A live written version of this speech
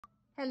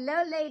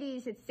Hello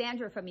ladies, it's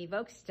Sandra from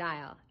Evoke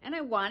Style, and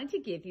I wanted to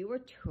give you a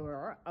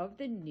tour of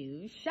the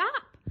new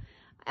shop.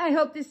 I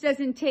hope this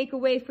doesn't take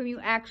away from you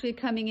actually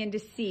coming in to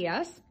see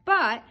us,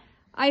 but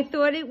I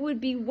thought it would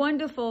be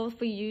wonderful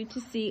for you to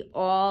see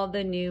all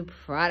the new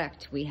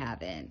product we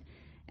have in.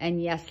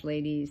 And yes,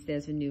 ladies,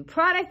 there's a new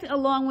product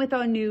along with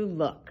our new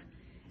look.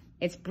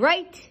 It's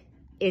bright,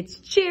 it's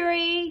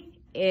cheery,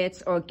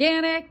 it's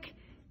organic.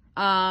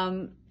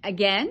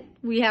 Again,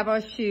 we have our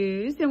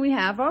shoes and we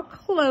have our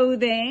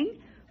clothing.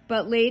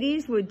 But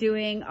ladies, we're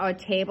doing our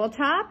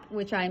tabletop,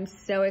 which I'm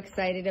so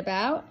excited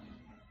about.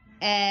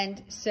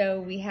 And so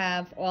we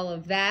have all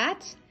of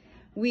that.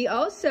 We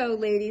also,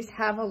 ladies,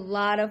 have a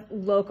lot of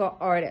local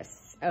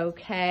artists,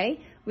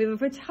 okay? We have a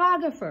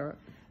photographer,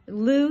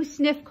 Lou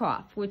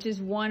Snifkoff, which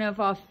is one of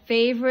our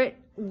favorite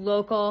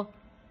local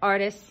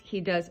artists.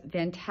 He does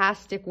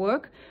fantastic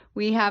work.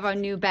 We have our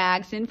new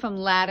bags in from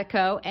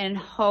Latico and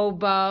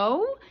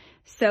Hobo.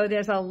 So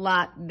there's a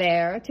lot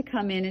there to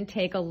come in and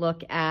take a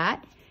look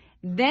at.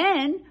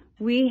 Then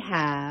we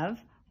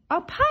have our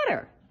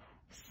potter,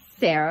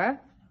 Sarah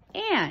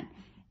Ann,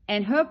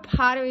 and her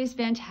pottery is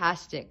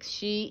fantastic.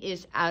 She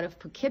is out of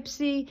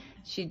Poughkeepsie.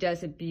 She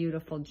does a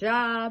beautiful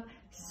job.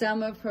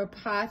 Some of her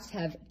pots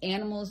have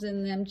animals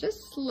in them,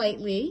 just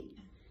slightly.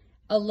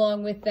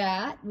 Along with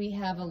that, we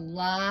have a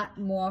lot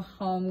more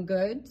home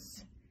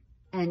goods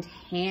and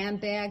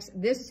handbags.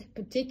 This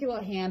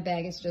particular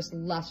handbag is just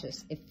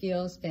luscious. It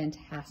feels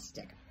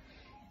fantastic.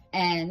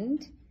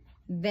 And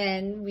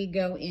then we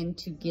go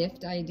into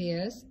gift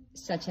ideas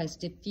such as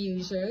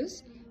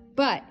diffusers.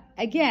 But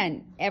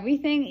again,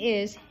 everything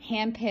is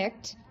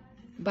handpicked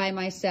by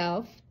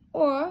myself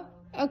or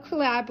a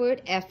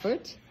collaborative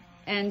effort.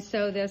 And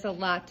so there's a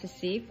lot to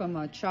see, from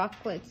our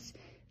chocolates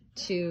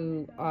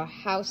to our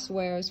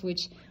housewares,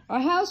 which our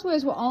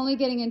housewares we're only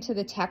getting into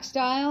the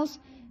textiles.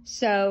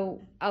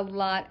 So a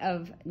lot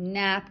of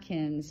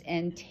napkins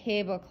and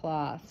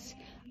tablecloths.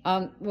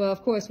 Well,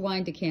 of course,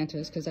 wine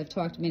decanters, because I've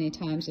talked many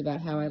times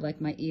about how I like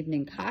my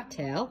evening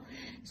cocktail.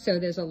 So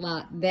there's a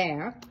lot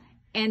there.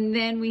 And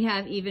then we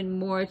have even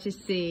more to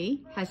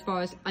see as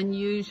far as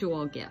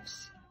unusual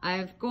gifts.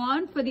 I've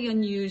gone for the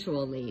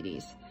unusual,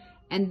 ladies.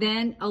 And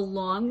then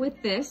along with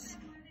this,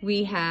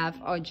 we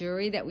have our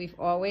jewelry that we've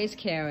always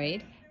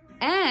carried.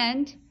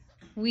 And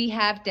we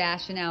have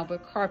Dash and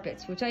Albert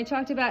carpets, which I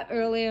talked about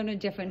earlier in a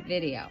different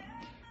video.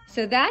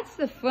 So that's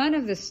the front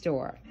of the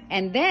store.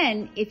 And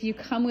then if you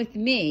come with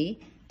me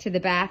to the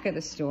back of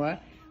the store,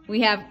 we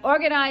have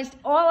organized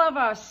all of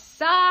our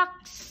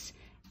socks,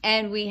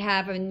 and we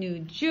have a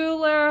new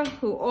jeweler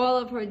who all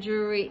of her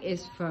jewelry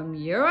is from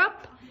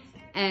Europe.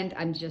 And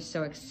I'm just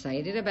so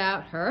excited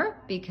about her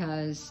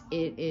because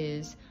it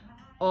is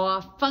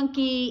all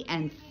funky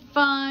and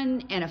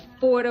fun and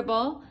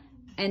affordable.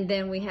 And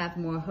then we have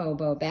more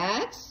hobo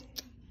bags.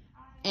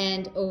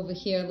 And over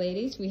here,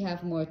 ladies, we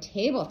have more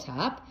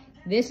tabletop.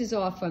 This is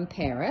all from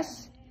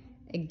Paris.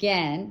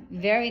 Again,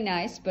 very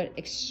nice, but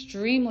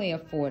extremely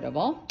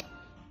affordable.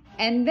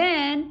 And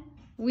then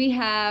we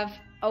have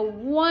a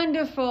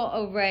wonderful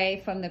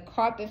array from the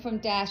carpet from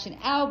Dash and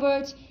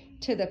Albert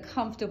to the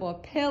comfortable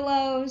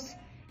pillows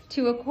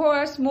to, of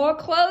course, more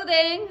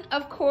clothing.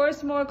 Of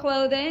course, more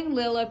clothing.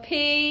 Lila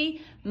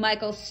P,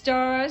 Michael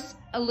Stars,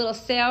 a little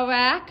sale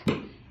rack.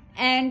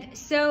 And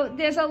so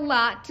there's a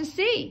lot to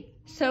see.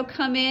 So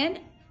come in,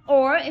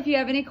 or if you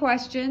have any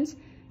questions,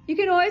 you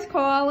can always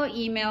call or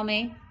email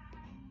me.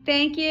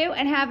 Thank you,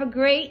 and have a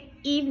great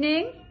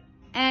evening.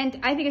 And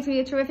I think it's going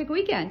to be a terrific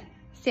weekend.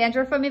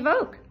 Sandra from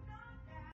Evoke.